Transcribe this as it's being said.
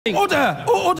Order!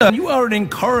 Order! You are an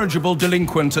incorrigible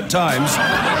delinquent at times.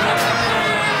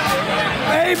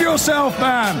 Behave yourself,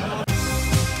 man!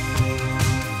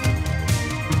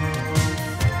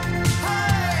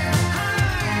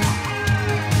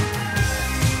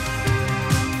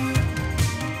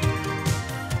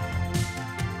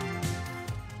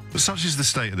 Such is the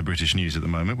state of the British news at the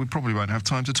moment, we probably won't have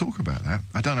time to talk about that.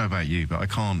 I don't know about you, but I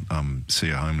can't see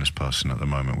a homeless person at the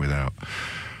moment without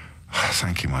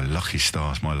thanking my lucky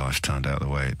stars my life turned out the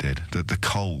way it did. The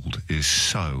cold is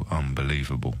so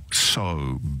unbelievable,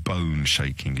 so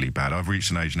bone-shakingly bad. I've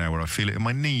reached an age now where I feel it in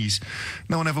my knees.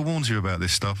 No one ever warns you about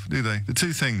this stuff, do they? The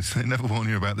two things they never warn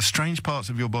you about, the strange parts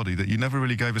of your body that you never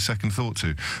really gave a second thought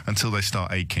to until they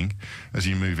start aching as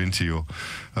you move into your,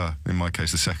 in my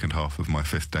case, the second half of my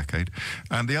 5th decade.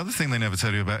 And the other thing they never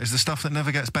tell you about is the stuff that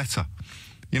never gets better.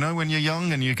 You know, when you're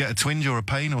young and you get a twinge or a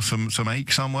pain or some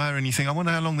ache somewhere and you think, I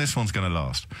wonder how long this one's going to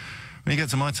last. When you get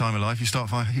to my time of life, you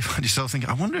find yourself thinking,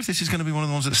 I wonder if this is going to be one of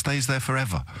the ones that stays there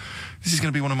forever. This is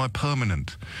going to be one of my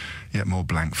permanent, yet more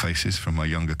blank faces from my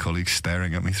younger colleagues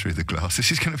staring at me through the glass.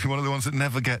 This is going to be one of the ones that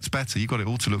never gets better. You've got it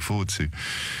all to look forward to.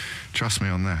 Trust me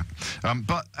on that.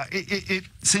 But it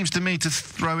seems to me to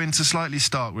throw into slightly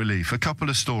stark relief a couple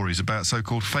of stories about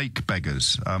so-called fake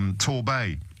beggars.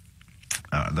 Torbay,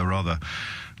 the rather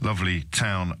lovely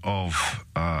town of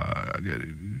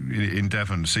in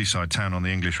Devon, seaside town on the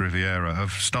English Riviera,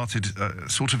 have started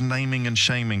sort of naming and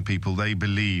shaming people they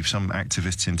believe, some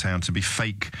activists in town, to be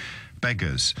fake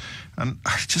beggars. And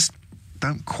I just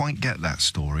don't quite get that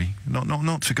story.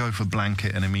 Not to go for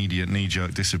blanket and immediate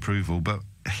knee-jerk disapproval, but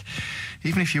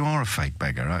even if you are a fake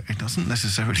beggar, it doesn't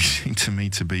necessarily seem to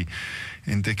me to be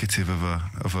indicative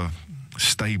of a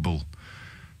stable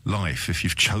life if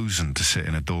you've chosen to sit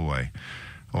in a doorway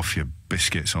off your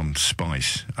biscuits on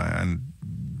spice and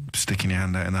sticking your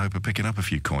hand out in the hope of picking up a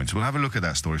few coins. We'll have a look at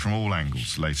that story from all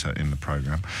angles later in the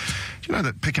programme. Do you know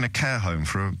that picking a care home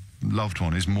for a loved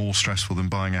one is more stressful than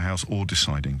buying a house or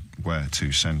deciding where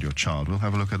to send your child? We'll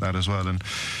have a look at that as well. And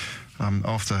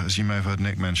after, as you may have heard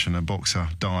Nick mention, a boxer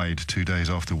died 2 days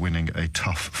after winning a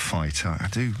tough fight.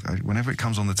 Whenever it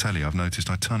comes on the telly, I've noticed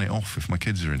I turn it off if my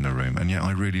kids are in the room, and yet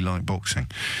I really like boxing.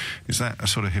 Is that a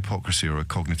sort of hypocrisy or a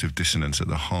cognitive dissonance at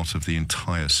the heart of the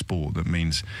entire sport that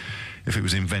means if it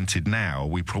was invented now,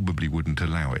 we probably wouldn't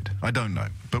allow it? I don't know.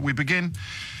 But we begin,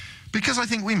 because I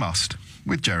think we must,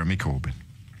 with Jeremy Corbyn.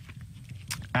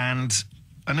 And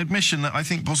an admission that I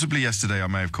think possibly yesterday I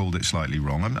may have called it slightly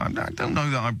wrong. I don't know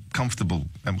that I'm comfortable,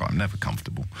 well, I'm never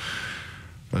comfortable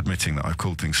admitting that I've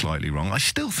called things slightly wrong. I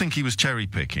still think he was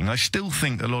cherry-picking. I still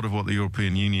think a lot of what the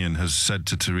European Union has said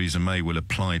to Theresa May will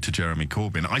apply to Jeremy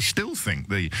Corbyn. I still think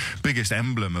the biggest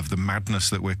emblem of the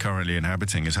madness that we're currently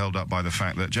inhabiting is held up by the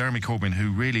fact that Jeremy Corbyn,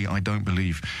 who really I don't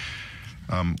believe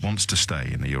wants to stay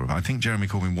in the Europe. I think Jeremy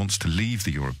Corbyn wants to leave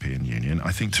the European Union.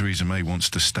 I think Theresa May wants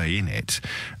to stay in it.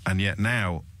 And yet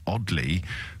now, oddly,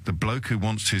 the bloke who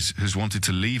has wanted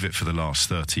to leave it for the last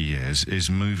 30 years is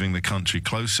moving the country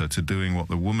closer to doing what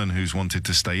the woman who's wanted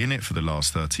to stay in it for the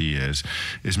last 30 years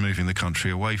is moving the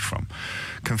country away from.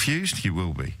 Confused? You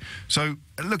will be. So,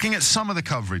 looking at some of the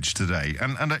coverage today,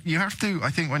 and you have to, I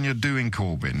think, when you're doing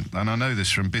Corbyn, and I know this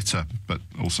from bitter, but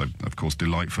also, of course,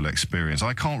 delightful experience,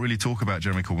 I can't really talk about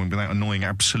Jeremy Corbyn without annoying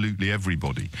absolutely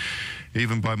everybody.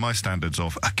 Even by my standards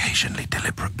of occasionally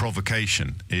deliberate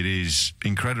provocation, it is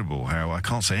incredible how I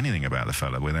can't say anything about the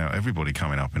fella without everybody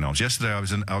coming up in arms. Yesterday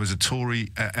I was a Tory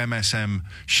MSM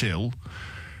shill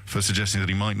for suggesting that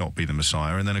he might not be the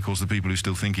Messiah, and then of course the people who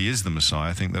still think he is the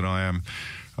Messiah think that I am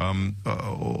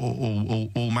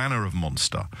all manner of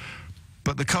monster.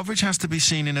 But the coverage has to be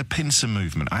seen in a pincer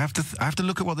movement. I have to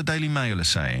look at what the Daily Mail are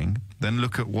saying, then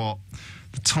look at what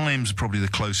the Times are probably the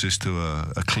closest to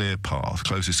a clear path,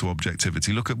 closest to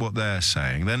objectivity. Look at what they're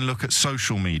saying, then look at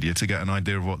social media to get an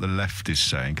idea of what the left is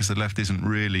saying, because the left isn't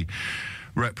really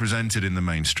represented in the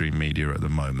mainstream media at the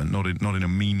moment, not in a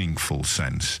meaningful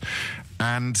sense.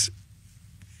 And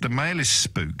the Mail is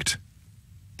spooked.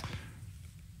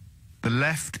 The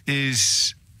left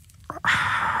is,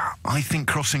 I think,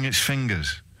 crossing its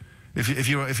fingers. If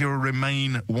you're a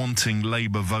Remain-wanting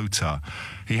Labour voter,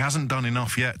 he hasn't done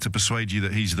enough yet to persuade you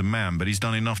that he's the man, but he's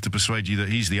done enough to persuade you that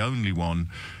he's the only one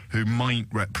who might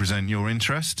represent your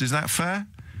interests. Is that fair?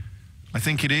 I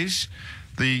think it is.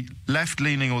 The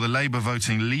left-leaning or the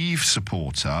Labour-voting Leave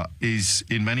supporter is,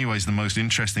 in many ways, the most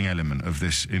interesting element of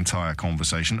this entire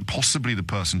conversation. Possibly the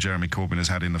person Jeremy Corbyn has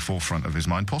had in the forefront of his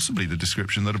mind. Possibly the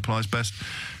description that applies best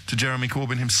to Jeremy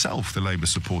Corbyn himself, the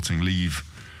Labour-supporting Leave,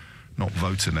 not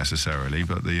voter necessarily,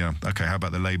 but the, OK, how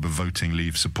about the Labour-voting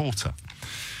Leave supporter?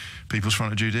 People's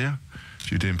Front of Judea?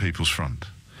 Judean People's Front.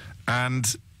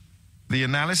 And the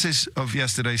analysis of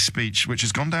yesterday's speech, which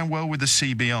has gone down well with the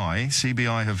CBI.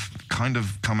 CBI have kind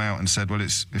of come out and said, well,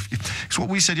 it's what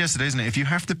we said yesterday, isn't it? If you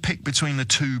have to pick between the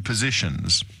two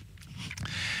positions,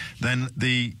 then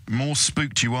the more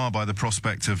spooked you are by the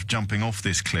prospect of jumping off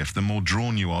this cliff, the more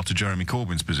drawn you are to Jeremy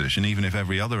Corbyn's position, even if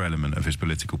every other element of his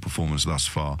political performance thus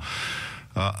far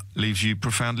leaves you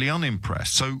profoundly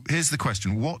unimpressed. So here's the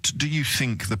question. What do you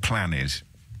think the plan is?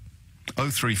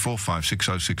 0345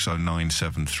 6060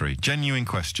 973. Genuine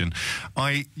question.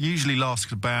 I usually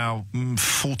last about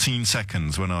 14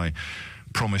 seconds when I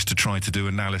promise to try to do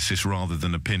analysis rather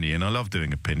than opinion. I love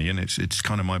doing opinion. It's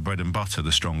kind of my bread and butter,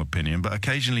 the strong opinion. But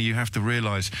occasionally you have to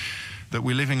realise that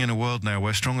we're living in a world now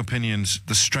where strong opinions,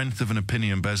 the strength of an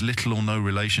opinion bears little or no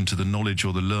relation to the knowledge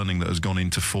or the learning that has gone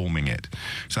into forming it.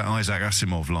 It's that Isaac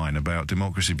Asimov line about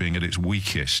democracy being at its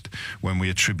weakest when we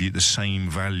attribute the same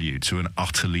value to an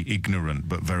utterly ignorant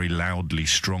but very loudly,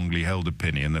 strongly held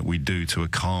opinion that we do to a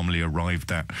calmly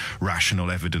arrived at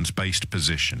rational evidence-based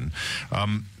position.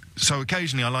 So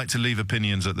occasionally I like to leave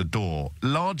opinions at the door,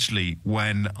 largely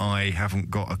when I haven't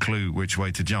got a clue which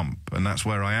way to jump, and that's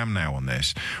where I am now on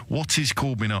this. What is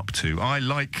Corbyn up to? I,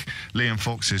 like Liam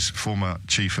Fox's former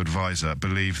chief advisor,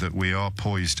 believe that we are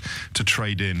poised to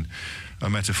trade in a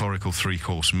metaphorical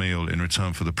three-course meal in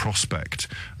return for the prospect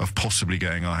of possibly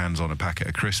getting our hands on a packet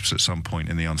of crisps at some point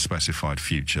in the unspecified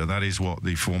future. That is what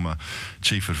the former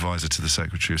chief advisor to the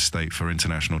Secretary of State for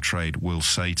International Trade will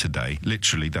say today.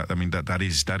 Literally, that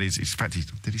is. In fact,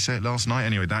 did he say it last night?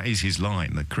 Anyway, that is his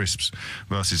line: the crisps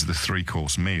versus the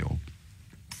three-course meal.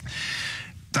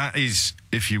 That is,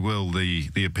 if you will,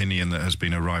 the opinion that has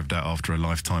been arrived at after a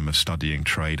lifetime of studying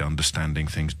trade, understanding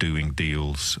things, doing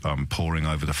deals, poring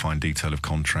over the fine detail of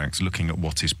contracts, looking at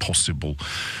what is possible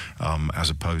as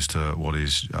opposed to what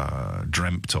is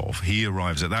dreamt of. He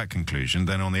arrives at that conclusion.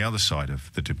 Then on the other side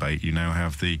of the debate, you now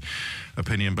have the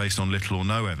opinion based on little or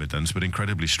no evidence, but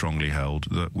incredibly strongly held,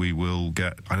 that we will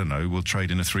get, I don't know, we'll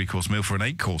trade in a three-course meal for an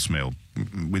eight-course meal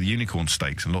with unicorn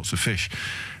steaks and lots of fish.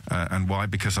 And why?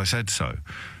 Because I said so.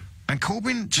 And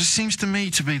Corbyn just seems to me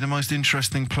to be the most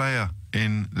interesting player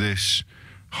in this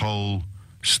whole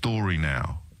story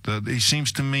now. That he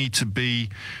seems to me to be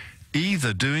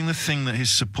either doing the thing that his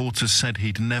supporters said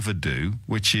he'd never do,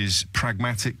 which is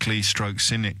pragmatically stroke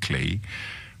cynically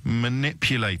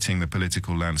manipulating the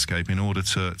political landscape in order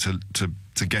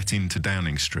to get into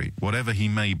Downing Street. Whatever he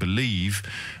may believe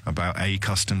about a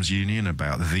customs union,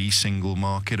 about the single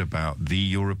market, about the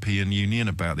European Union,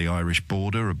 about the Irish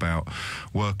border, about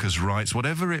workers' rights,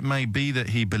 whatever it may be that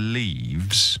he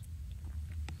believes,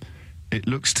 it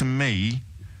looks to me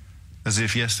as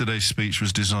if yesterday's speech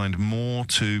was designed more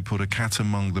to put a cat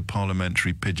among the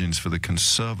parliamentary pigeons for the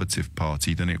Conservative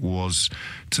Party than it was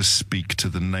to speak to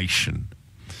the nation.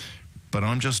 But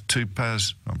I'm just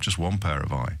one pair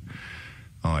of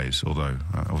eyes, although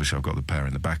obviously I've got the pair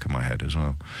in the back of my head as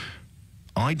well.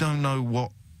 I don't know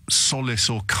what solace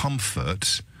or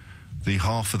comfort the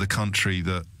half of the country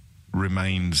that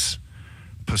remains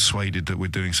persuaded that we're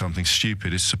doing something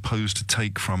stupid is supposed to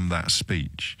take from that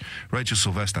speech. Rachel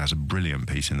Sylvester has a brilliant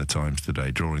piece in the Times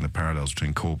today drawing the parallels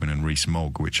between Corbyn and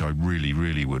Rees-Mogg, which I really,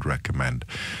 really would recommend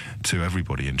to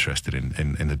everybody interested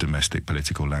in the domestic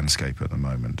political landscape at the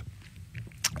moment.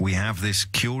 We have this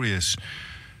curious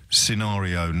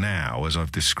scenario now, as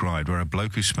I've described, where a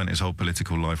bloke who spent his whole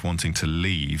political life wanting to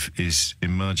leave is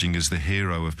emerging as the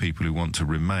hero of people who want to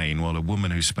remain, while a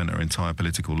woman who spent her entire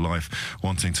political life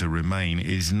wanting to remain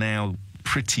is now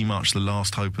pretty much the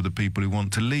last hope of the people who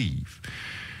want to leave.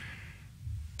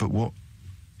 But what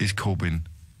is Corbyn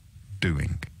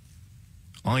doing?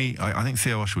 I think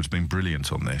Theo Usherwood's been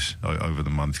brilliant on this over the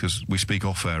month, because we speak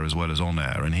off-air as well as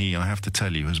on-air, and he, I have to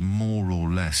tell you, has more or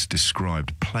less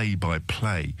described play by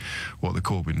play what the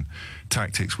Corbyn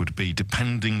tactics would be,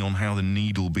 depending on how the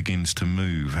needle begins to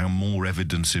move, how more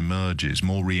evidence emerges,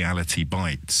 more reality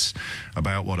bites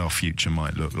about what our future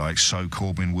might look like. So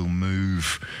Corbyn will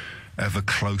move ever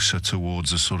closer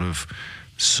towards a sort of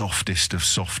softest of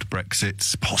soft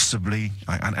Brexits, possibly.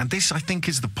 And this, I think,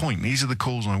 is the point. These are the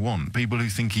calls I want. People who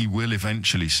think he will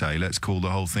eventually say, let's call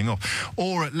the whole thing off.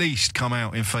 Or at least come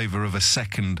out in favour of a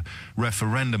second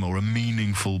referendum or a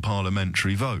meaningful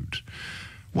parliamentary vote.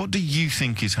 What do you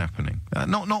think is happening?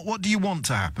 Not what do you want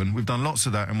to happen. We've done lots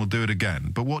of that and we'll do it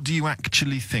again. But what do you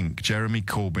actually think Jeremy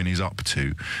Corbyn is up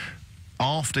to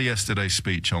after yesterday's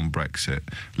speech on Brexit?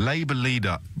 Labour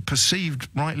leader, perceived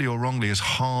rightly or wrongly as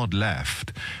hard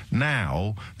left,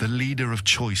 now the leader of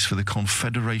choice for the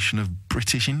Confederation of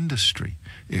British Industry,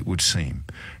 it would seem.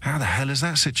 How the hell has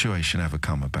that situation ever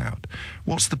come about?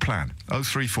 What's the plan?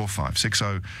 0345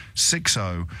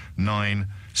 6060 973.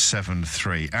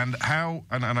 973. And how,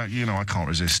 and you know, I can't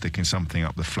resist sticking something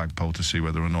up the flagpole to see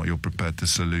whether or not you're prepared to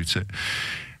salute it.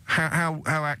 How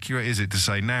accurate is it to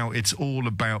say now it's all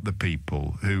about the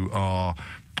people who are,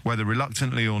 whether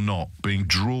reluctantly or not, being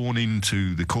drawn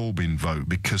into the Corbyn vote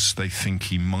because they think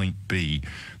he might be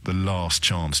the last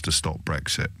chance to stop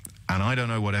Brexit? And I don't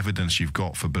know what evidence you've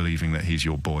got for believing that he's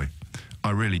your boy.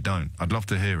 I really don't. I'd love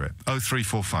to hear it.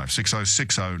 0345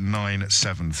 6060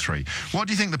 973. What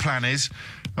do you think the plan is?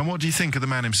 And what do you think of the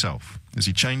man himself? Is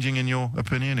he changing in your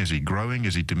opinion? Is he growing?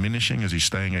 Is he diminishing? Is he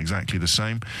staying exactly the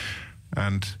same?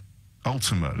 And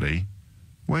ultimately,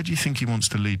 where do you think he wants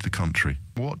to lead the country?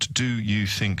 What do you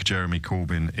think Jeremy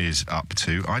Corbyn is up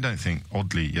to? I don't think,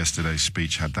 oddly, yesterday's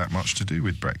speech had that much to do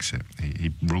with Brexit.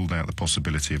 He ruled out the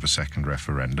possibility of a second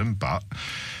referendum, but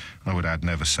I would add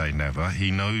never say never. He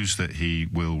knows that he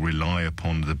will rely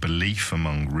upon the belief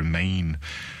among Remain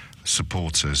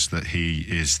supporters that he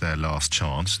is their last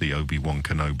chance, the Obi-Wan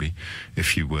Kenobi,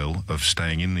 if you will, of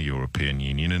staying in the European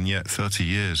Union, and yet 30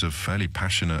 years of fairly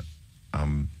passionate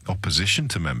opposition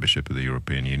to membership of the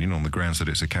European Union on the grounds that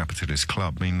it's a capitalist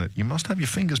club mean that you must have your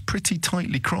fingers pretty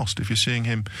tightly crossed if you're seeing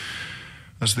him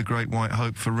as the great white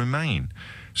hope for Remain.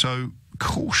 So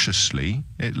cautiously,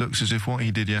 it looks as if what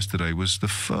he did yesterday was the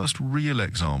first real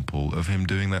example of him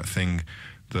doing that thing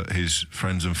that his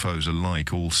friends and foes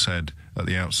alike all said at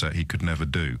the outset he could never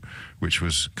do, which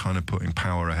was kind of putting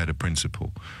power ahead of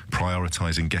principle,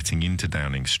 prioritising getting into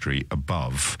Downing Street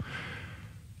above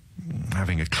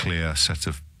having a clear set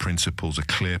of principles, a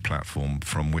clear platform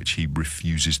from which he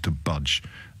refuses to budge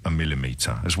a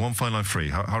millimetre. There's one phone line free.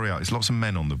 Hurry up. There's lots of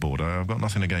men on the board. I've got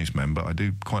nothing against men, but I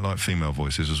do quite like female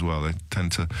voices as well. They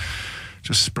tend to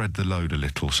just spread the load a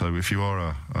little. So if you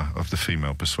are of the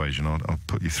female persuasion, I'll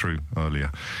put you through earlier.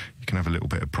 You can have a little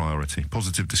bit of priority.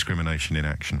 Positive discrimination in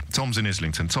action. Tom's in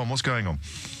Islington. Tom, what's going on?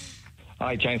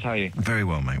 Hi, James. How are you? Very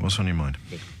well, mate. What's on your mind?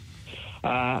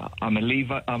 I'm a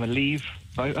Leave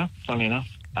voter, funnily enough.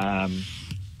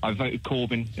 I voted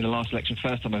Corbyn in the last election.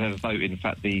 First time I've ever voted. In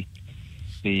fact, the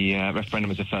referendum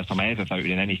was the first time I ever voted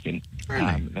in anything. Really?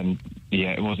 And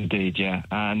yeah, it was indeed, yeah.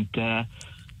 And,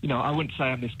 you know, I wouldn't say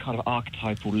I'm this kind of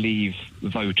archetypal Leave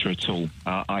voter at all.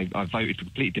 I voted for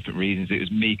completely different reasons. It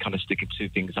was me kind of sticking two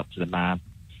fingers up to the man.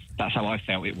 That's how I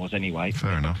felt it was anyway.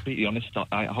 Fair enough. To be completely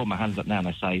honest, I hold my hands up now and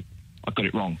I say, I got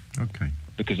it wrong. Okay.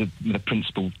 Because of the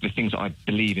principle, the things that I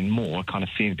believe in more, kind of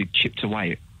seem to be chipped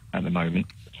away at the moment.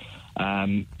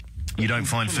 You don't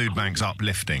find food banks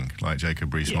uplifting like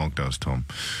Jacob Rees-Mogg does, Tom?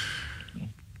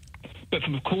 But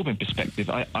from a Corbyn perspective,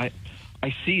 I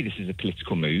see this as a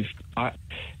political move.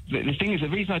 The thing is, the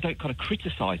reason I don't kind of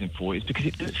criticise him for it is because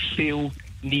it doesn't feel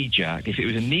knee-jerk. If it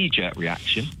was a knee-jerk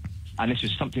reaction, and this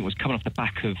was something that was coming off the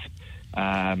back of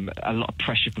a lot of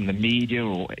pressure from the media,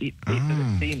 or it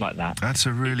doesn't seem like that. That's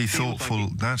a really thoughtful.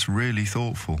 Like that's really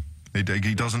thoughtful. He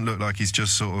doesn't look like he's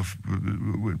just sort of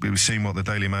we've seen what the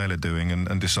Daily Mail are doing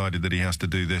and decided that he has to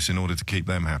do this in order to keep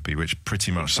them happy, which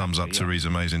pretty much sums up Theresa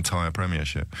May's entire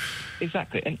premiership.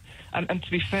 Exactly, and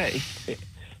to be fair,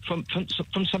 from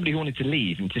somebody who wanted to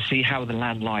leave and to see how the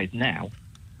land lies now,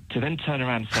 to then turn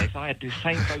around and say, if I had the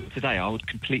same vote today, I would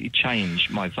completely change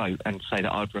my vote and say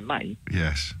that I'd remain.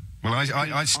 Yes. Well,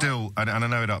 I still, and I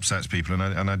know it upsets people,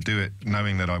 and I do it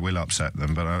knowing that I will upset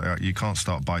them, but you can't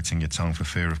start biting your tongue for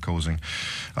fear of causing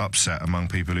upset among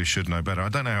people who should know better. I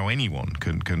don't know how anyone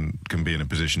can be in a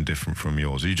position different from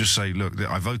yours. You just say, look,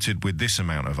 I voted with this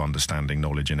amount of understanding,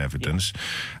 knowledge and evidence,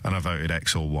 and I voted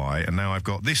X or Y, and now I've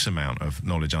got this amount of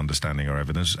knowledge, understanding or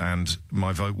evidence, and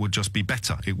my vote would just be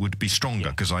better. It would be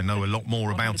stronger because I know a lot more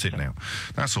 100%. About it now.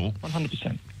 That's all.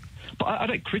 100%. But I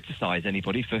don't criticise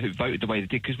anybody for who voted the way they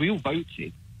did, because we all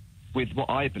voted with what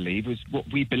I believe was what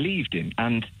we believed in.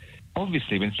 And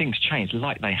obviously, when things change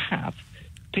like they have,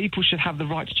 people should have the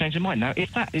right to change their mind. Now,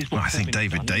 if that is what... Well, I think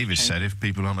David Davis said if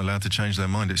people aren't allowed to change their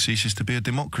mind, it ceases to be a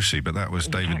democracy. But that was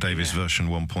David Davis version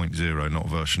 1.0, not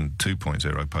version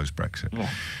 2.0 post-Brexit. Yeah.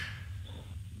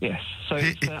 Yes, so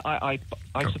I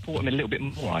support him a little bit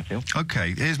more, I feel.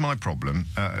 OK, here's my problem.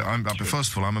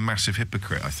 First of all, I'm a massive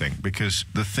hypocrite, I think, because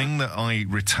the thing that I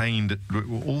retained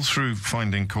all through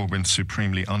finding Corbyn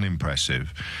supremely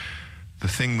unimpressive, the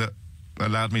thing that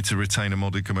allowed me to retain a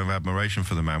modicum of admiration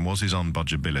for the man was his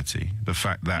unbudgeability. The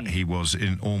fact that he was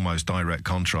in almost direct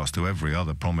contrast to every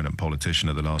other prominent politician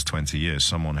of the last 20 years,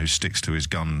 someone who sticks to his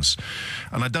guns.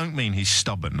 And I don't mean he's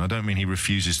stubborn. I don't mean he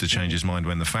refuses to change his mind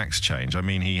when the facts change. I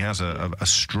mean he has a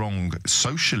strong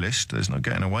socialist, there's no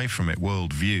getting away from it,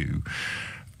 worldview.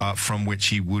 from which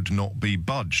he would not be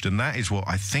budged. And that is what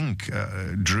I think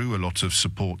drew a lot of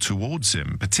support towards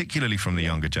him, particularly from the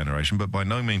younger generation, but by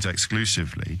no means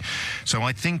exclusively. So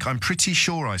I'm pretty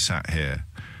sure I sat here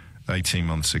 18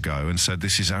 months ago and said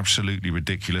this is absolutely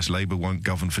ridiculous. Labour won't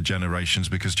govern for generations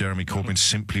because Jeremy Corbyn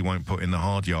simply won't put in the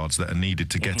hard yards that are needed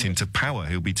to get into power.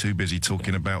 He'll be too busy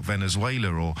talking about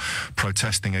Venezuela or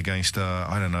protesting against,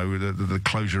 I don't know, the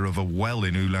closure of a well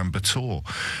in Ulaanbaatar.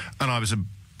 And I was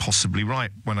possibly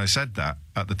right when I said that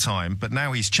at the time, but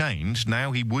now he's changed.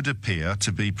 Now he would appear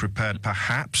to be prepared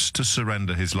perhaps to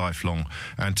surrender his lifelong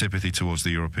antipathy towards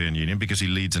the European Union because he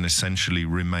leads an essentially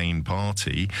Remain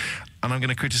party, and I'm going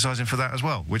to criticise him for that as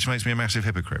well, which makes me a massive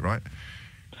hypocrite, right?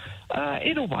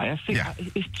 In a way, I think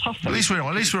it's tough. At least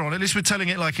we're telling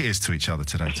it like it is to each other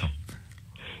today, Tom.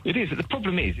 It is. But the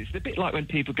problem is, it's a bit like when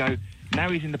people go, now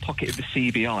he's in the pocket of the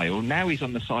CBI, or now he's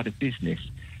on the side of business.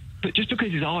 But just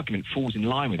because his argument falls in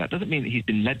line with that doesn't mean that he's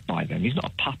been led by them. He's not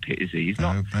a puppet, is he?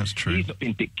 No, that's true. He's not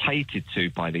been dictated to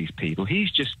by these people.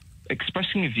 He's just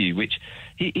expressing a view which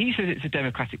he says it's a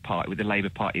Democratic Party, with the Labour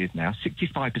Party is now.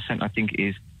 65%, I think,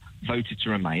 is voted to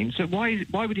Remain. So why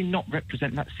would he not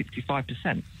represent that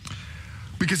 65%?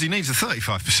 Because he needs a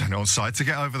 35% on side to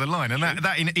get over the line. And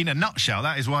that in a nutshell,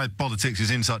 that is why politics is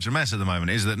in such a mess at the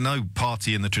moment, is that no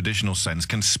party in the traditional sense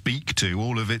can speak to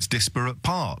all of its disparate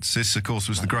parts. This, of course,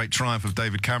 was the great triumph of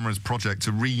David Cameron's project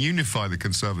to reunify the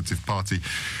Conservative Party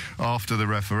after the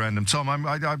referendum. Tom,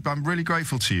 I'm really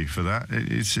grateful to you for that.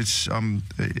 It's an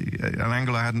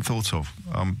angle I hadn't thought of.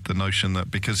 The notion that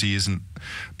because he isn't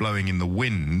blowing in the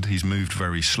wind, he's moved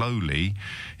very slowly,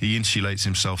 he insulates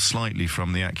himself slightly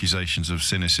from the accusations of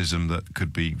cynicism that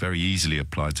could be very easily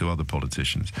applied to other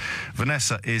politicians.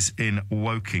 Vanessa is in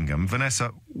Wokingham.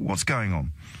 Vanessa, what's going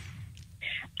on?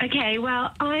 Okay,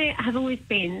 well, I have always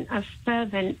been a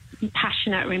fervent,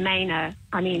 passionate Remainer.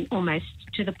 I mean, almost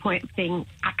to the point of being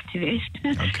activist.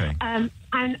 Okay.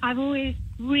 And I've always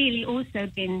really also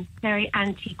been very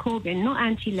anti-Corbyn, not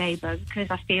anti-Labour, because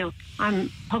I feel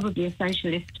I'm probably a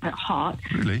socialist at heart.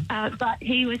 Really? But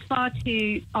he was far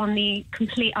too on the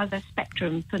complete other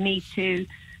spectrum for me to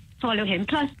follow him.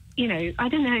 Plus, you know, I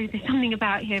don't know, there's something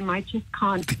about him I just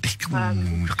can't...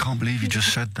 I can't believe you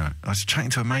just said that. I was chatting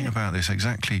to a mate about this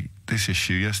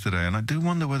issue yesterday, and I do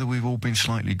wonder whether we've all been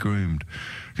slightly groomed.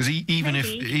 Because even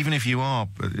if you are,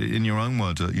 in your own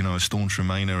words, a staunch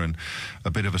Remainer and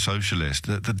a bit of a socialist,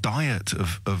 the diet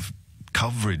of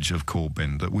coverage of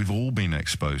Corbyn that we've all been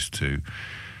exposed to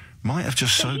might have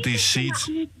just sowed these seeds...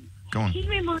 Go on. He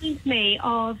reminds me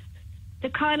of the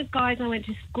kind of guys I went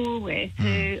to school with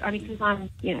who, I mean, because I'm,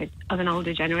 of an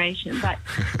older generation, but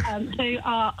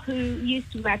who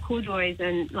used to wear corduroys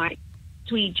and, like,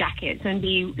 tweed jackets and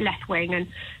be left-wing and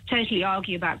totally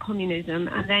argue about communism.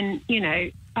 And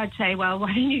then, I'd say, well,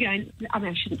 why don't you go and... I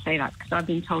mean, I shouldn't say that because I've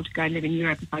been told to go and live in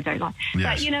Europe if I don't like.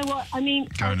 Yes. But you know what? I mean...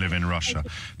 Go and live in Russia.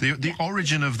 The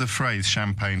origin of the phrase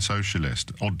champagne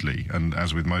socialist, oddly, and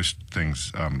as with most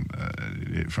things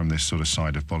from this sort of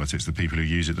side of politics, the people who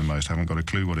use it the most haven't got a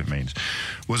clue what it means,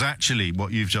 was actually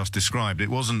what you've just described. It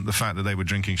wasn't the fact that they were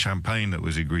drinking champagne that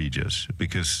was egregious,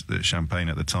 because the champagne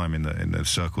at the time in the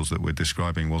circles that we're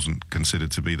describing wasn't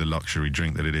considered to be the luxury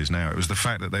drink that it is now. It was the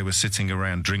fact that they were sitting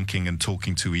around drinking and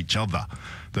talking to each other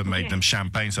that made them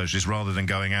champagne socialists rather than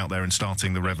going out there and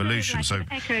starting the revolution. Like an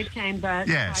echo chamber.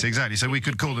 Yes, exactly. So we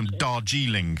could call them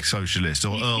Darjeeling socialists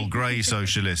or Earl Grey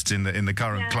socialists in the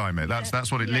current climate.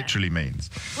 That's what it literally means.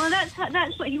 Well, that's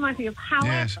what he reminds me of.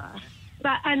 However,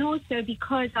 and also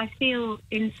because I feel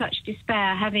in such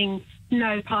despair, having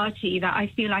no party that I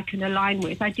feel I can align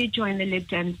with. I did join the Lib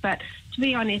Dems, but to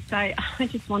be honest, I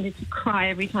just wanted to cry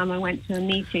every time I went to a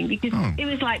meeting because it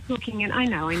was like talking, and I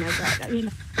know,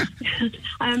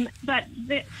 but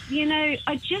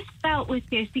I just felt with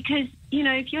this because,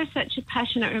 if you're such a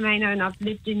passionate Remainer and I've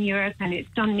lived in Europe and it's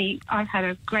done me, I've had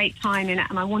a great time in it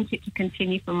and I want it to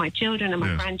continue for my children and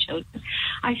my grandchildren.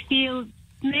 I feel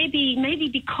maybe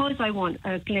because I want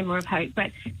a glimmer of hope, but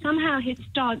somehow his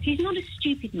stance, he's not a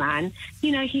stupid man.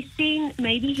 He's seen the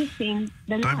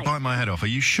light. Don't bite my head off. Are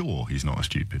you sure he's not a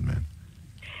stupid man?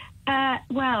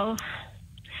 Well,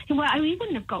 he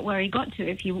wouldn't have got where he got to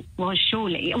if he was,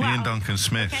 surely. Ian Duncan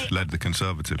Smith led the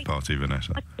Conservative Party,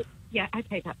 Vanessa. Yeah, I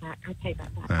take that back. Yeah.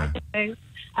 I don't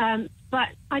know. But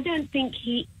I don't think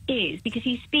he is, because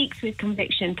he speaks with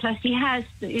conviction. Plus,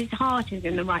 his heart is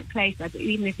in the right place,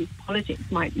 even if his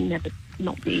politics might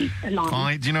not be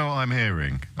aligned. Do you know what I'm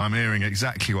hearing? I'm hearing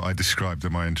exactly what I described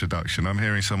in my introduction. I'm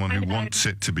hearing someone who wants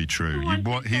it to be true.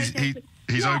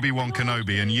 He's Obi-Wan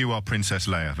Kenobi, and you are Princess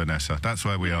Leia, Vanessa. That's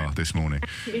where we are this morning.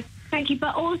 Thank you.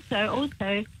 But also,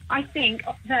 I think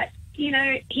that you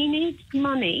know, he needs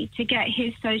money to get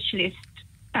his socialist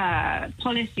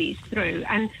policies through,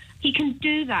 and he can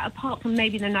do that apart from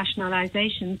maybe the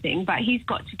nationalisation thing, but he's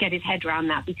got to get his head around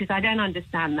that, because I don't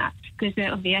understand that,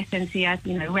 because of the SNCF,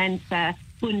 you know, Rente,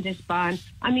 Bundesbahn.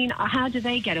 I mean, how do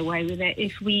they get away with it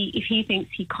if he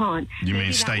thinks he can't? You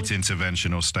mean state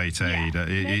intervention or state aid?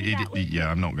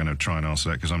 Yeah, I'm not going to try and answer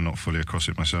that because I'm not fully across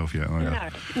it myself yet.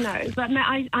 No, but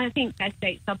I think they're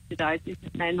state subsidised,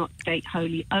 they're not state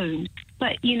wholly owned.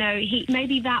 But, you know,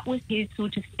 maybe that was his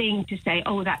sort of thing to say,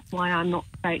 oh, that's why I'm not,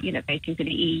 you know, voting for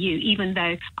the EU, even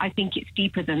though I think it's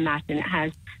deeper than that and it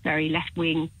has very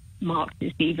left-wing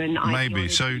Marxist even. Maybe.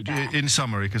 So, in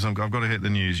summary, because I've got to hit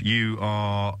the news, you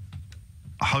are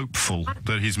hopeful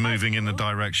that he's moving in the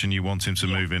direction you want him to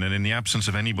move in, and in the absence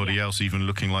of anybody else even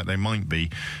looking like they might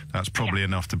be, that's probably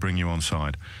enough to bring you on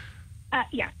side.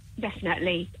 Yeah.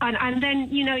 Definitely. And then,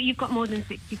 you know, you've got more than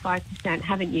 65%,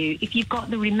 haven't you? If you've got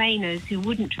the Remainers who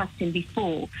wouldn't trust him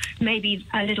before, maybe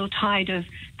a little tide of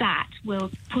that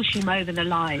will push him over the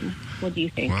line. What do you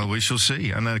think? Well, we shall see.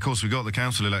 And then, of course, we've got the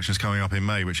council elections coming up in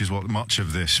May, which is what much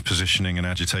of this positioning and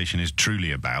agitation is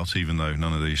truly about, even though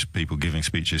none of these people giving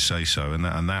speeches say so. And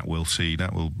that will see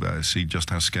just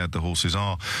how scared the horses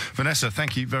are. Vanessa,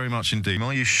 thank you very much indeed.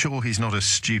 Are you sure he's not a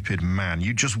stupid man?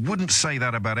 You just wouldn't say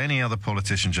that about any other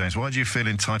politician, James. Why do you feel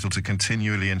entitled to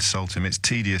continually insult him? It's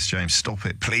tedious, James. Stop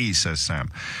it, please, says Sam.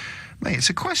 Mate, it's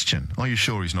a question. Are you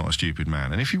sure he's not a stupid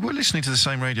man? And if you were listening to the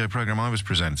same radio programme I was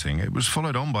presenting, it was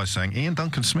followed on by saying Ian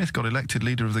Duncan Smith got elected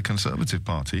leader of the Conservative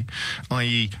Party,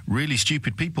 i.e. really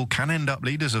stupid people can end up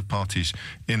leaders of parties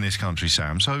in this country,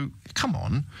 Sam. So, come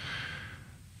on.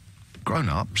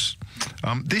 Grown-ups.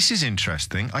 This is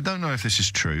interesting. I don't know if this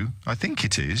is true. I think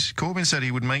it is. Corbyn said he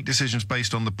would make decisions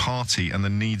based on the party and the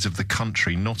needs of the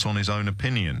country, not on his own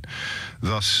opinion,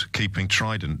 thus keeping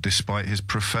Trident despite his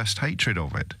professed hatred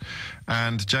of it.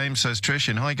 And James says, Trish,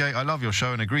 in Highgate, I love your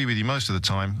show and agree with you most of the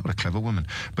time. What a clever woman.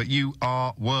 But you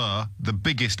were the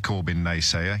biggest Corbyn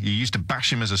naysayer. You used to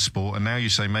bash him as a sport, and now you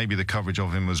say maybe the coverage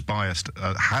of him was biased,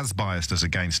 has biased us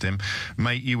against him.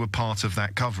 Mate, you were part of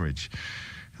that coverage.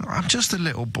 I'm just a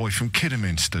little boy from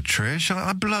Kidderminster, Trish.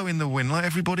 I blow in the wind like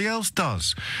everybody else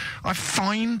does. I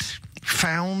found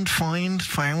him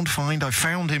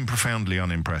profoundly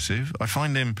unimpressive. I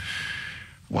find him...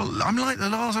 Well, I'm like the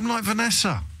Lars, I'm like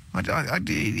Vanessa.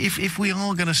 If we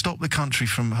are going to stop the country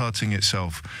from hurting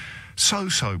itself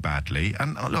so badly,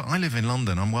 and look, I live in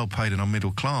London, I'm well paid and I'm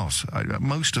middle class.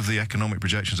 Most of the economic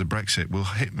projections of Brexit will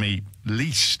hit me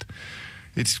least.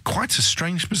 It's quite a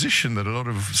strange position that a lot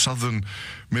of southern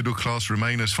middle-class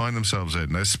Remainers find themselves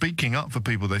in. They're speaking up for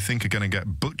people they think are going to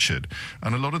get butchered,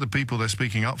 and a lot of the people they're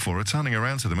speaking up for are turning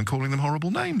around to them and calling them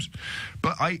horrible names.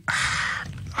 But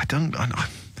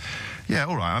yeah,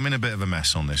 all right, I'm in a bit of a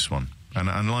mess on this one.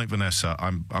 And like Vanessa,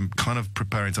 I'm kind of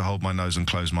preparing to hold my nose and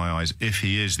close my eyes if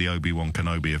he is the Obi-Wan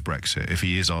Kenobi of Brexit, if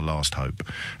he is our last hope.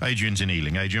 Adrian's in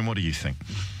Ealing. Adrian, what do you think?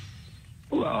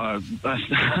 Well, I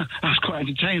was quite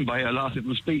entertained by your last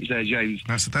little speech there, James.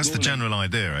 That's the general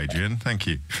idea, Adrian. Thank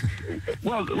you.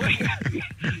 Well,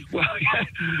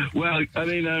 I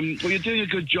mean, you're doing a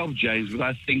good job, James, but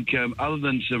I think other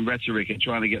than some rhetoric and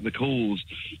trying to get the calls,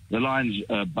 the lines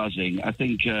buzzing, I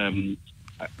think I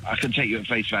can take you at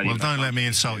face value. Well, don't let me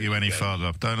insult you any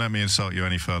further. Don't let me insult you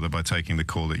any further by taking the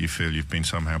call that you feel you've been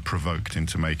somehow provoked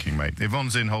into making, mate.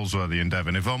 Yvonne's in Holsworthy in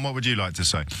Devon. Yvonne, what would you like to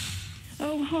say?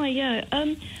 Oh, hi, yeah.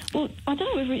 Well, I don't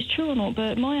know whether it's true or not,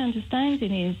 but my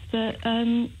understanding is that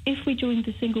if we joined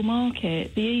the single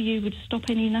market, the EU would stop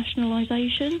any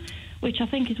nationalisation, which I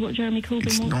think is what Jeremy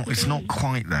Corbyn wants. It's not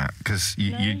quite that, because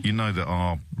you know that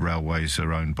our railways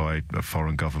are owned by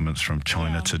foreign governments from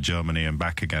China to Germany and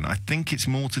back again. I think it's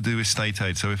more to do with state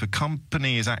aid. So if a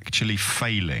company is actually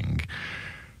failing,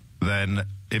 then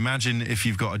imagine if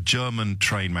you've got a German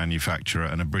train manufacturer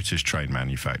and a British train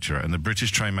manufacturer, and the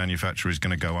British train manufacturer is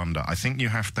going to go under. I think you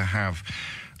have to have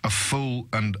a full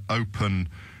and open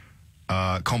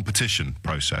competition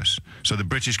process. So the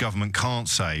British government can't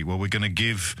say, well, we're going to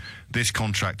give this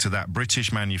contract to that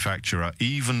British manufacturer,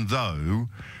 even though,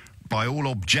 by all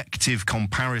objective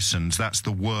comparisons, that's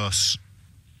the worse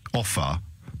offer.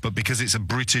 But because it's a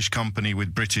British company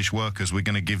with British workers, we're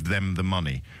going to give them the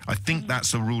money. I think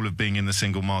that's the rule of being in the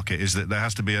single market, is that there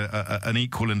has to be an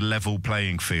equal and level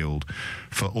playing field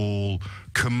for all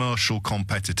commercial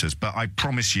competitors. But I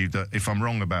promise you that if I'm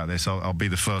wrong about this, I'll be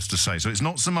the first to say. So it's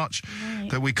not so much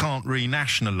that we can't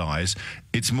renationalise,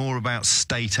 it's more about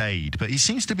state aid. But he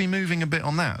seems to be moving a bit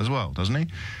on that as well, doesn't he?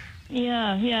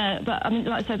 Yeah. But I mean,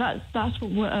 like I say, that's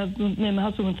what me and my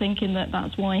husband were thinking,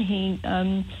 that's why he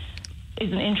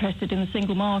isn't interested in the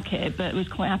single market, but was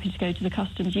quite happy to go to the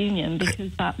customs union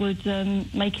because that would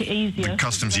make it easier. The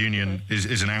customs union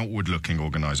is an outward-looking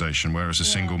organisation, whereas a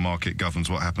single market governs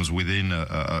what happens within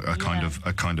a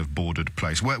kind of bordered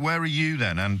place. Where are you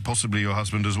then, and possibly your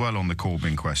husband as well, on the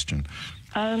Corbyn question?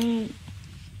 Wasn't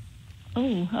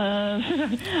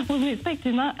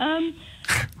expecting that.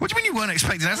 What do you mean you weren't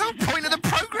expecting that? That's the whole point of the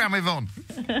programme, Yvonne.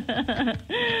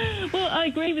 Well, I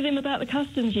agree with him about the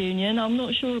customs union. I'm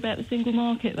not sure about the single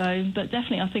market, though, but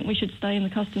definitely I think we should stay in the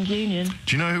customs union.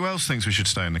 Do you know who else thinks we should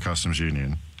stay in the customs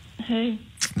union? Who?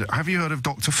 Have you heard of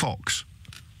Dr. Fox?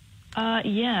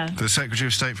 Yeah. The Secretary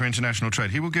of State for International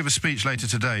Trade. He will give a speech later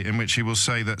today in which he will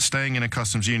say that staying in a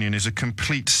customs union is a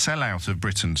complete sellout of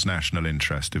Britain's national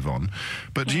interest, Yvonne.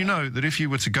 But do you know that if you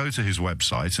were to go to his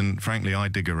website, and frankly I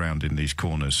dig around in these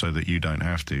corners so that you don't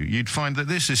have to, you'd find that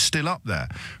this is still up there,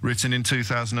 written in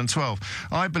 2012.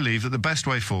 I believe that the best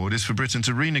way forward is for Britain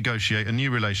to renegotiate a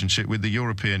new relationship with the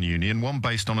European Union, one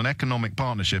based on an economic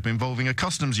partnership involving a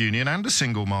customs union and a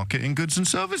single market in goods and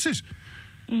services.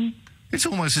 It's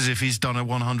almost as if he's done a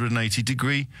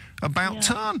 180-degree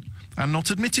about-turn and not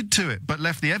admitted to it, but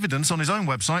left the evidence on his own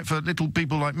website for little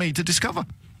people like me to discover.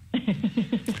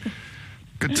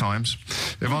 Good times.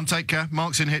 Yvonne, take care.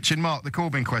 Mark's in Hitchin. Mark, the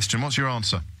Corbyn question, what's your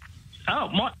answer?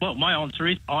 My answer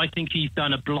is I think he's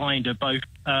done a blinder both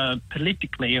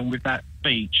politically and with that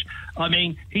speech. I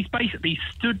mean, he's basically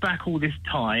stood back all this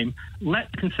time, let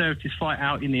the Conservatives fight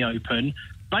out in the open,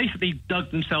 basically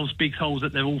dug themselves big holes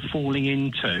that they're all falling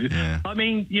into. Yeah. I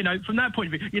mean, from that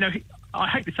point of view, I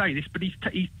hate to say this, but he's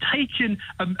taken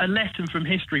a lesson from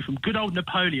history, from good old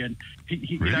Napoleon.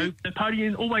 Really?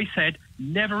 Napoleon always said,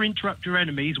 never interrupt your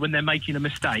enemies when they're making a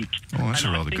mistake. Oh, that's a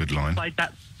rather good line.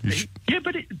 Yeah,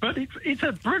 but it's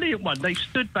a brilliant one. They've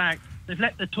stood back, they've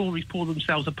let the Tories pull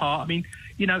themselves apart. I mean,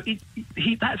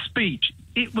 that speech,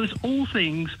 it was all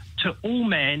things to all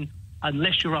men,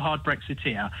 unless you're a hard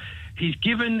Brexiteer. He's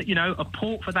given, a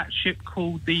port for that ship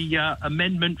called the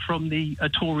amendment from the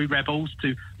Tory rebels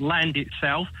to land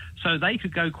itself, so they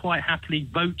could go quite happily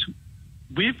vote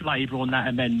with Labour on that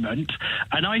amendment.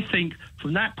 And I think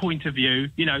from that point of view,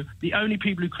 the only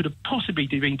people who could have possibly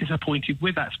been disappointed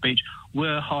with that speech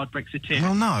were hard Brexiteers.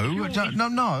 Well, no.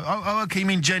 Oh, okay, you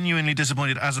mean genuinely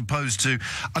disappointed as opposed to...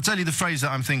 I'll tell you the phrase that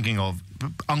I'm thinking of,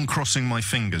 uncrossing my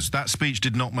fingers. That speech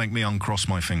did not make me uncross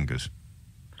my fingers.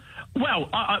 Well,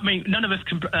 I mean, none of us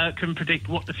can predict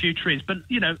what the future is, but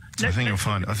I think you'll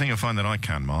find that I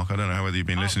can, Mark. I don't know whether you've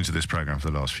been listening to this programme for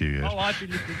the last few years. Oh, I've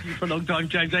been listening to you for a long time,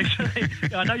 James. Actually,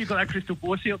 I know you've got that crystal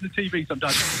ball. I see it on the TV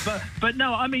sometimes, but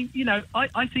no, I mean,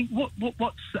 I think he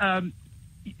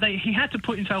had to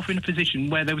put himself in a position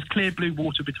where there was clear blue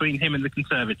water between him and the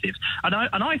Conservatives, and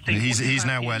I think he's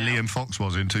now where Liam Fox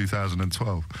was in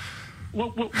 2012.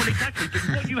 Well, exactly. But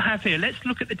what you have here, let's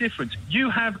look at the difference. You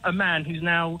have a man who's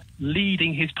now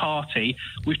leading his party.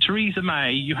 With Theresa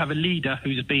May, you have a leader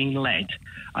who's being led.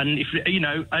 And if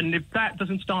that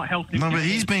doesn't start helping... No, but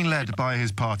he's being led by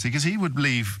his party because he would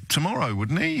leave tomorrow,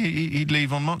 wouldn't he? He'd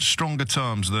leave on much stronger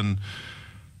terms than...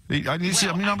 but you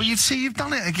see, you've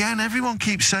done it again. Everyone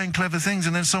keeps saying clever things,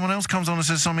 and then someone else comes on and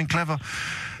says something clever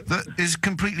that is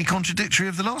completely contradictory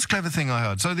of the last clever thing I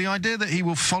heard. So the idea that he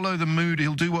will follow the mood,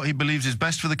 he'll do what he believes is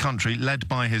best for the country, led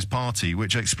by his party,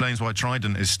 which explains why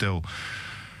Trident is still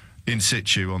in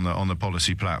situ on the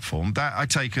policy platform, that I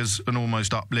take as an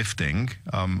almost uplifting,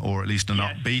 or at least an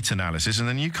upbeat analysis, and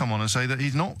then you come on and say that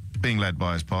he's not being led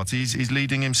by his party, he's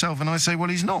leading himself, and I say, well,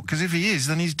 he's not, because if he is,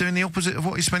 then he's doing the opposite of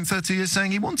what he spent 30 years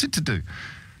saying he wanted to do.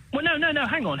 Well, no,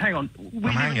 hang on. I'm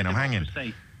hanging.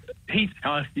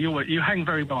 You hang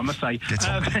very well, I must say.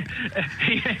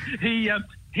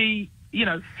 He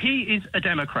is a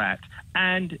Democrat,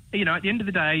 and at the end of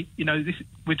the day,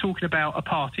 we're talking about a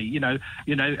party.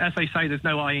 As they say, there's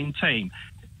no I in team.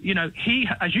 He,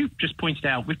 as you just pointed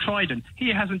out with Trident, he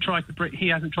hasn't tried to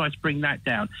bring that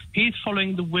down. He's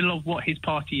following the will of what his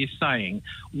party is saying.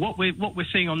 What we're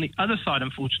seeing on the other side,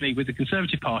 unfortunately, with the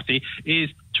Conservative Party, is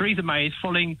Theresa May is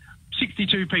following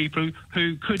 62 people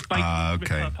who could basically rip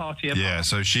her party apart. Yeah,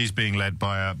 so she's being led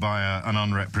by an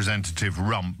unrepresentative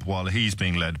rump, while he's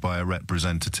being led by a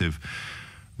representative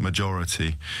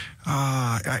majority.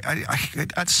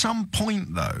 At some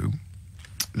point, though,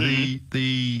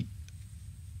 the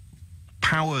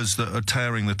powers that are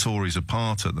tearing the Tories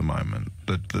apart at the moment,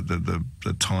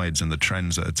 the tides and the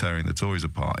trends that are tearing the Tories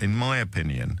apart, in my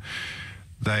opinion,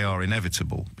 they are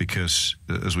inevitable because,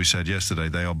 as we said yesterday,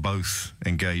 they are both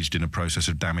engaged in a process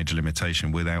of damage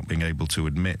limitation without being able to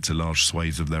admit to large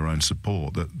swathes of their own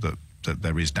support that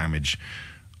there is damage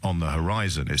on the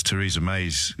horizon. It's Theresa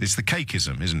May's, it's the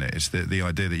cakeism, isn't it? It's the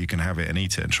idea that you can have it and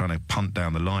eat it and trying to punt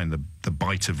down the line the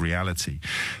bite of reality.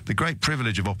 The great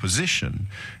privilege of opposition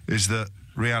is that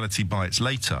reality bites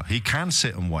later. He can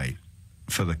sit and wait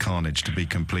for the carnage to be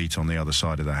complete on the other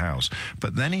side of the house.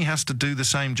 But then he has to do the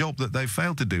same job that they've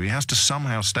failed to do. He has to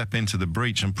somehow step into the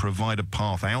breach and provide a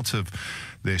path out of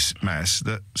this mess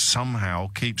that somehow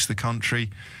keeps the country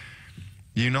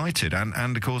united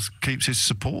and of course keeps his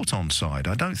support on side.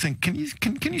 I don't think can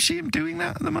you see him doing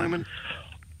that at the moment?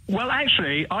 Well,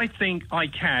 actually, I think I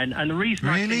can, and the reason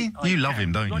really you love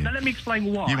him, don't you? Now, let me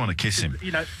explain why. You want to kiss him?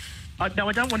 You know, no,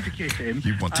 I don't want to kiss him.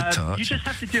 You want to touch? You just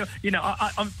have to do. You know,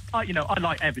 I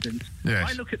like evidence. Yes.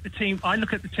 I look at the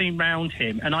team round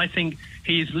him, and I think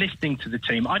he is listening to the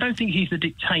team. I don't think he's the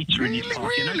dictator in his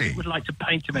party. Really? I would like to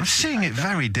paint him. I'm seeing it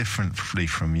very differently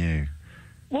from you.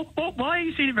 Well, why are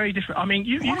you seeing it very different? I mean,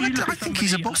 I think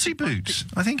he's a bossy boots.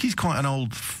 I think he's quite an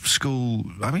old school.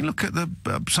 I mean, look at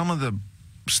some of the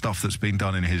stuff that's been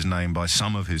done in his name by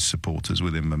some of his supporters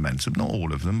within Momentum. Not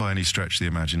all of them by any stretch of the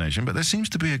imagination, but there seems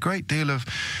to be a great deal of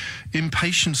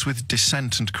impatience with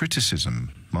dissent and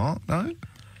criticism. Mark, no?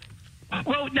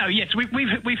 Well, no, yes,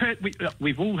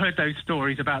 we've all heard those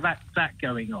stories about that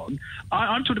going on.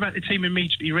 I'm talking about the team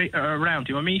immediately around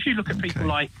him. I mean, if you look at people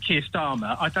like Keir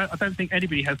Starmer, I don't think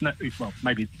anybody has well,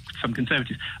 maybe some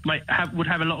Conservatives would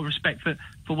have a lot of respect for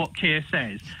what Keir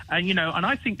says, and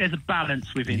I think there's a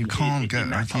balance within. You can't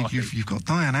get. I think you've got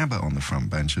Diane Abbott on the front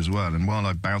bench as well, and while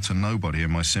I bow to nobody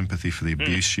in my sympathy for the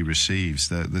abuse she receives,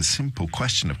 the simple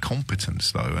question of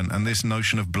competence, though, and this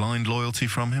notion of blind loyalty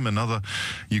from him, another,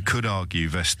 you could argue,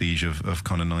 vestige of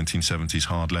kind of 1970s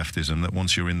hard leftism, that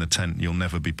once you're in the tent, you'll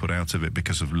never be put out of it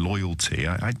because of loyalty.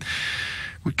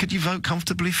 Could you vote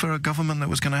comfortably for a government that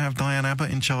was going to have Diane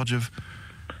Abbott in charge of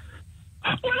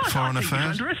foreign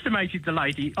affairs? You underestimated the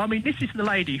lady. I mean, this is the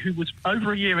lady who was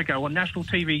over a year ago on national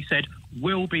TV said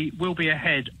will be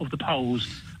ahead of the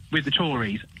polls with the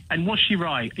Tories. And was she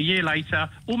right? A year later,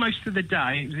 almost to the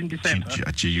day, it was in December.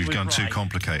 You've gone too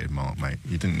complicated, Mark, mate.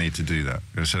 You didn't need to do that.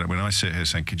 When I sit here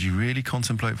saying, could you really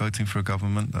contemplate voting for a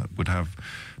government that would have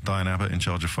Diane Abbott in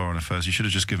charge of foreign affairs? You should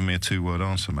have just given me a two-word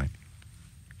answer, mate.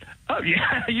 Oh,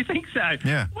 yeah, you think so?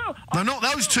 Yeah. Well, no, not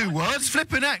those two words.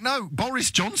 Flipping heck, no.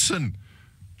 Boris Johnson.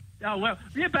 Oh, well,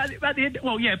 yeah, but at the end,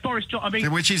 well, yeah, Boris Johnson, I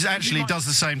mean... Which is actually does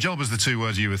the same job as the two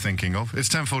words you were thinking of. It's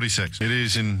 10:46. It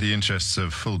is in the interests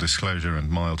of full disclosure and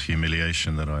mild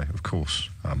humiliation that I, of course,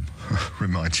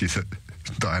 remind you that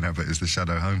Diane Abbott is the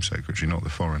Shadow Home Secretary, not the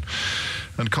Foreign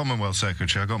and Commonwealth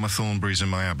Secretary. I got my Thornberrys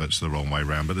and my Abbotts the wrong way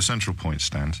round, but the central point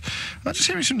stands. Just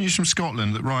hearing some news from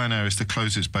Scotland that Ryanair is to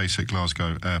close its base at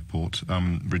Glasgow Airport,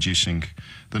 reducing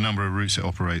the number of routes it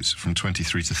operates from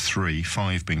 23 to 3,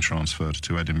 5 being transferred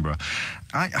to Edinburgh.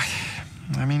 I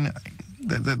mean,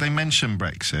 they mention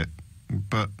Brexit,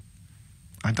 but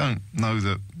I don't know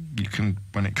that you can,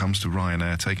 when it comes to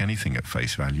Ryanair, take anything at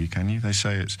face value, can you? They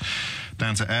say it's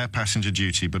down to air passenger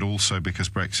duty, but also because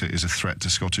Brexit is a threat to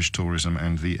Scottish tourism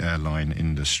and the airline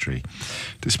industry.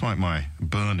 Despite my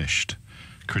burnished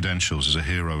credentials as a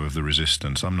hero of the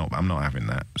resistance, I'm not having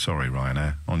that. Sorry,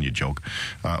 Ryanair, on your jog.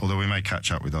 Although we may catch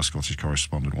up with our Scottish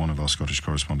correspondent, one of our Scottish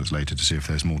correspondents later, to see if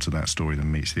there's more to that story than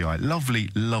meets the eye. Lovely,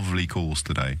 lovely calls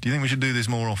today. Do you think we should do this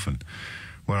more often?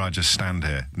 Where I just stand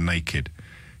here, naked,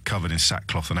 covered in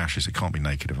sackcloth and ashes. It can't be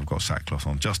naked if I've got sackcloth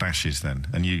on. Just ashes then.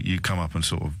 And you come up and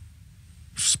sort of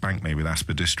spank me with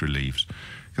aspidistra leaves.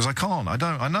 Because I can't.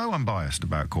 I know I'm biased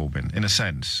about Corbyn, in a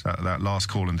sense. That last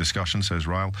call and discussion, says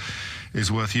Ryle,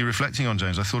 is worth you reflecting on,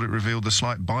 James. I thought it revealed the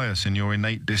slight bias in your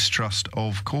innate distrust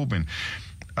of Corbyn.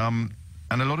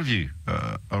 And a lot of you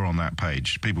are on that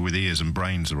page. People with ears and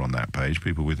brains are on that page.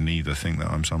 People with neither think that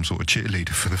I'm some sort of cheerleader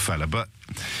for the fella. But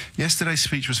yesterday's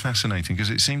speech was fascinating because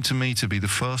it seemed to me to be the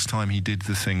first time he did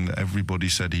the thing that everybody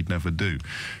said he'd never do.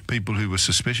 People who were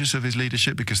suspicious of his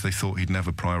leadership because they thought he'd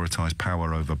never prioritise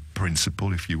power over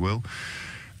principle, if you will,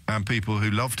 and people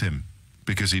who loved him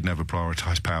because he'd never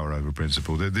prioritised power over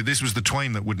principle. This was the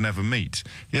twain that would never meet.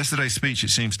 Yesterday's speech,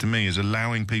 it seems to me, is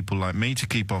allowing people like me to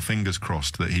keep our fingers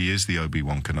crossed that he is the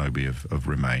Obi-Wan Kenobi of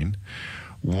Remain,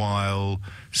 while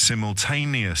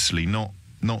simultaneously not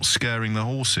scaring the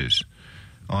horses,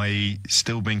 i.e.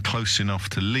 still being close enough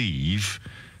to leave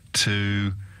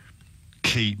to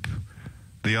keep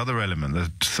the other element,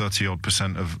 the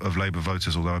 30-odd% of Labour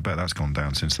voters, although I bet that's gone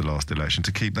down since the last election,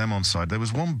 to keep them on side. There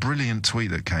was one brilliant tweet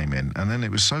that came in, and then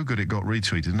it was so good it got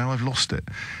retweeted. Now I've lost it.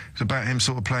 It's about him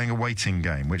sort of playing a waiting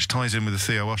game, which ties in with the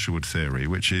Theo Usherwood theory,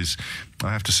 which is,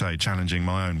 I have to say, challenging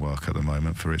my own work at the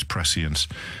moment for its prescience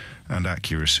and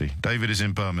accuracy. David is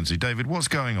in Bermondsey. David, what's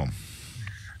going on?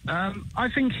 I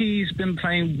think he's been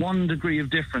playing one degree of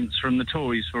difference from the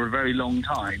Tories for a very long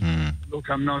time. Look,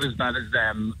 I'm not as bad as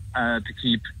them to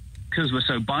keep, because we're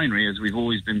so binary, as we've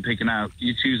always been picking out.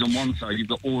 You choose on one side, you've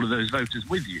got all of those voters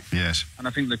with you. Yes. And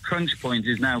I think the crunch point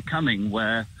is now coming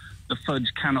where the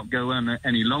fudge cannot go on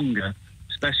any longer,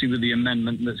 especially with the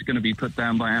amendment that's going to be put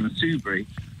down by Anna Soubry.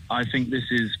 I think this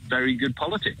is very good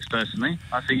politics, personally.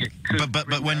 I think it could...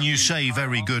 But when you say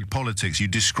very good politics, you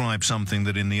describe something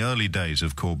that in the early days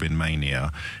of Corbyn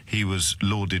mania, he was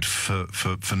lauded for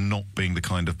not being the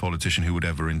kind of politician who would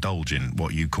ever indulge in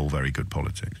what you call very good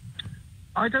politics.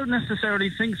 I don't necessarily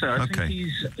think so. I Okay.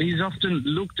 think he's often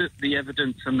looked at the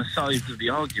evidence and the sides of the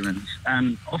arguments,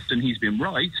 and often he's been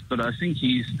right, but I think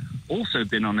he's also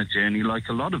been on a journey like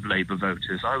a lot of Labour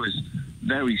voters. I was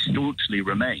very staunchly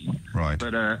Remain. Right.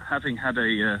 But having had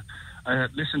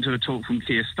listened to a talk from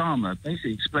Keir Starmer,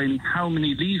 basically explaining how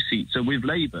many Leave seats are with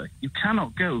Labour. You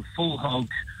cannot go full hog,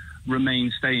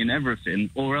 Remain, stay in everything,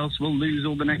 or else we'll lose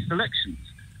all the next elections.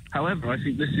 However, I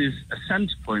think this is a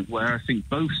centre point where I think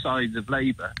both sides of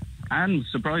Labour and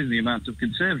surprisingly amounts of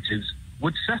Conservatives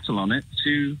would settle on it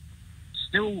to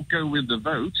still go with the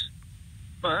vote,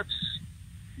 but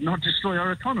not destroy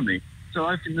our economy. So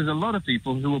I think there's a lot of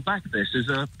people who will back this as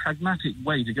a pragmatic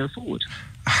way to go forward.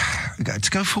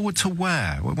 To go forward to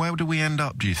where? Where do we end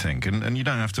up, do you think? And you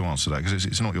don't have to answer that, because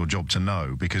it's not your job to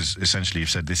know, because essentially you've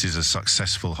said this is a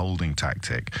successful holding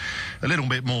tactic. A little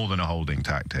bit more than a holding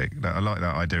tactic. I like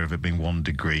that idea of it being 1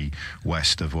 degree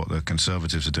west of what the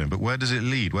Conservatives are doing. But where does it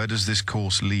lead? Where does this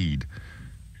course lead?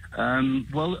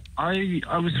 Well, I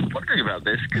was wondering about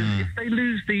this, because if they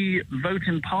lose the vote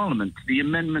in Parliament, the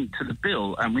amendment to the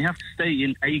bill, and we have to stay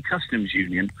in a customs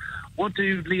union, what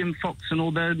do Liam Fox and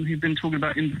all them who've been talking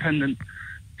about independent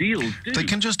deals do? They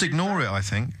can just ignore it, I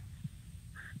think.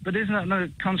 But isn't that no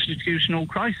constitutional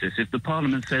crisis if the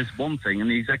Parliament says one thing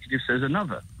and the executive says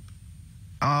another?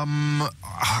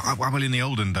 Well, in the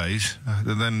olden days,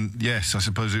 then yes, I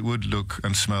suppose it would look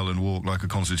and smell and walk like a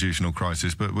constitutional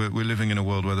crisis, but we're living in a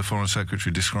world where the Foreign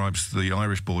Secretary describes the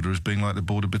Irish border as being like the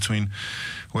border between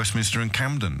Westminster and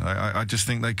Camden. I just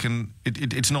think they can...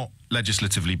 It's not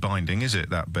legislatively binding, is it,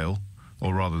 that bill?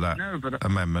 Or rather that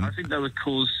amendment? I think that would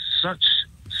cause such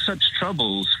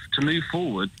troubles to move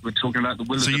forward. We're talking about the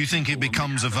will of the people. So you think it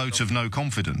becomes a vote of no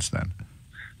confidence, then?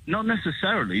 Not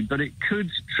necessarily, but it could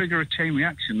trigger a chain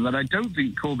reaction that I don't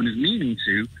think Corbyn is meaning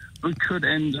to, but could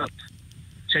end up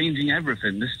changing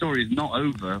everything. This story is not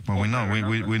over. Well, we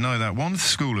know that. One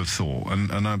school of thought,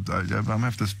 and I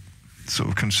have to sort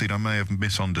of concede I may have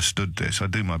misunderstood this. I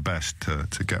do my best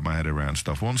to get my head around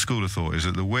stuff. One school of thought is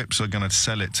that the Whips are going to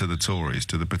sell it to the Tories,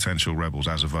 to the potential rebels,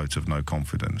 as a vote of no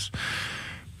confidence.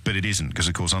 But it isn't, because,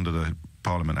 of course, under the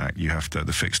Parliament Act,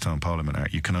 the Fixed Term Parliament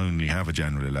Act, you can only have a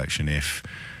general election if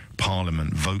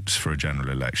Parliament votes for a general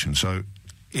election. So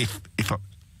if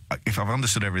I've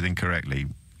understood everything correctly,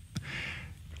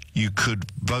 you could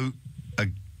vote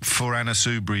for Anna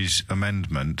Soubry's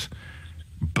amendment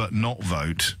but not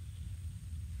vote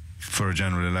for a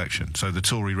general election. So the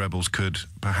Tory rebels could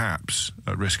perhaps,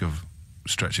 at risk of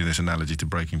stretching this analogy to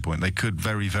breaking point, they could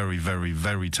very, very, very,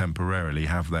 very temporarily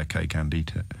have their cake and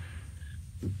eat it.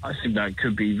 I think that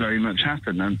could be very much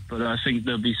happen, but I think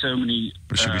there'll be so many...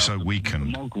 But should be so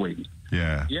weakened. The Mog wing.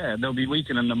 Yeah. Yeah, they'll be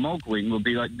weakened, and the Mog wing will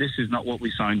be like, this is not what we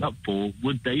signed up for.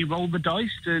 Would they roll the dice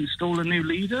to install a new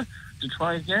leader to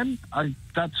try again?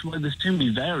 That's why there's too many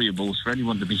variables for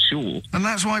anyone to be sure. And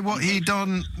that's why what he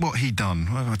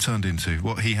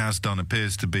has done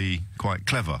appears to be quite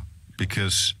clever,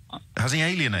 because has he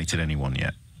alienated anyone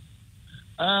yet?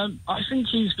 I think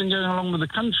he's been going along with the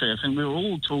country. I think we were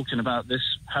all talking about this,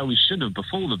 how we should have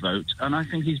before the vote, and I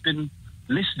think he's been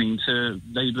listening to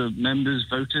Labour members,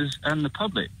 voters, and the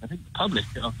public. I think the public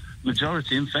are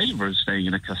majority in favour of staying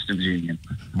in a customs union.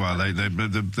 Well,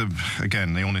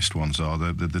 again, the honest ones are.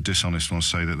 The dishonest ones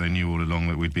say that they knew all along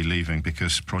that we'd be leaving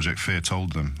because Project Fear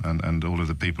told them, and all of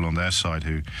the people on their side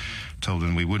who told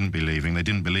them we wouldn't be leaving, they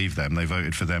didn't believe them. They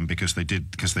voted for them because they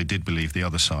did believe the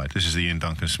other side. This is the Ian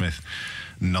Duncan Smith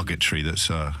nuggetry that's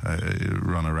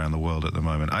run around the world at the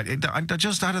moment. I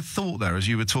just had a thought there as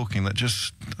you were talking that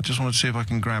I just wanted to see if I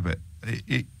can grab it.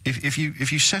 If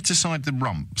you set aside the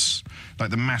rumps, like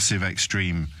the massive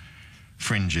extreme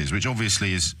fringes, which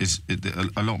obviously is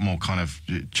a lot more kind of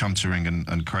chuntering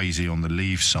and crazy on the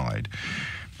Leave side,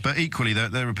 but equally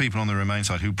there are people on the Remain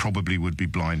side who probably would be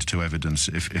blind to evidence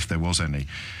if there was any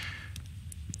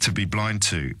to be blind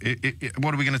to.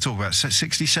 What are we going to talk about?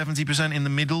 60-70% in the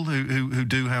middle who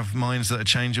do have minds that are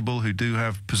changeable, who do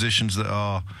have positions that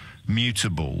are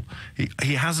mutable.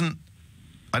 He hasn't,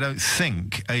 I don't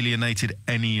think, alienated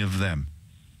any of them.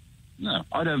 No,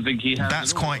 I don't think he has.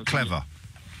 That's quite clever.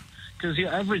 Because the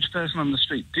average person on the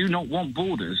street do not want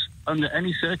borders under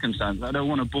any circumstance. I don't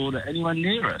want a border anywhere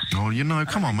near us. Oh, you know,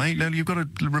 come on, mate. You've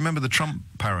got to remember the Trump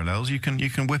parallels. You can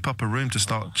whip up a room to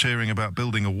start cheering about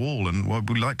building a wall, and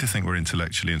we like to think we're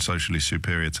intellectually and socially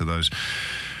superior to those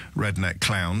redneck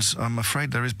clowns. I'm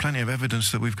afraid there is plenty of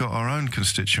evidence that we've got our own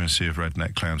constituency of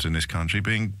redneck clowns in this country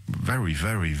being very,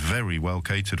 very, very well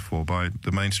catered for by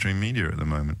the mainstream media at the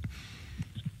moment.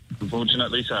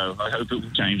 Unfortunately so. I hope it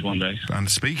will change one day. And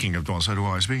speaking of Donald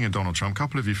Trump, a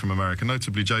couple of you from America,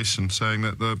 notably Jason, saying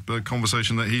that the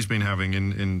conversation that he's been having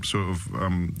in sort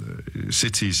of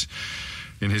cities,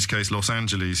 in his case Los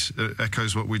Angeles,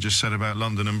 echoes what we just said about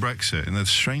London and Brexit. And the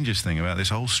strangest thing about this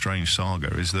whole strange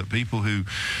saga is that people who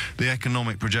the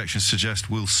economic projections suggest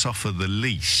will suffer the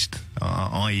least,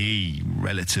 i.e.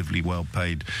 relatively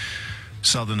well-paid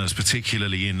Southerners,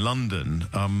 particularly in London,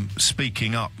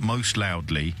 speaking up most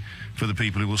loudly for the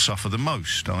people who will suffer the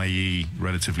most, i.e.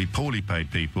 relatively poorly paid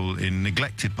people in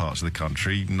neglected parts of the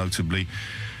country, notably,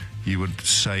 you would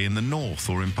say, in the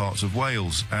north or in parts of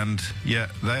Wales. And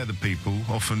yet they're the people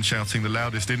often shouting the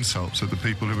loudest insults at the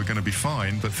people who are going to be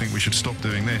fined but think we should stop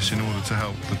doing this in order to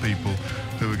help the people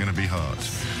who are going to be hurt.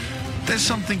 There's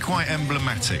something quite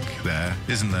emblematic there,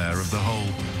 isn't there, of the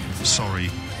whole sorry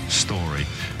story.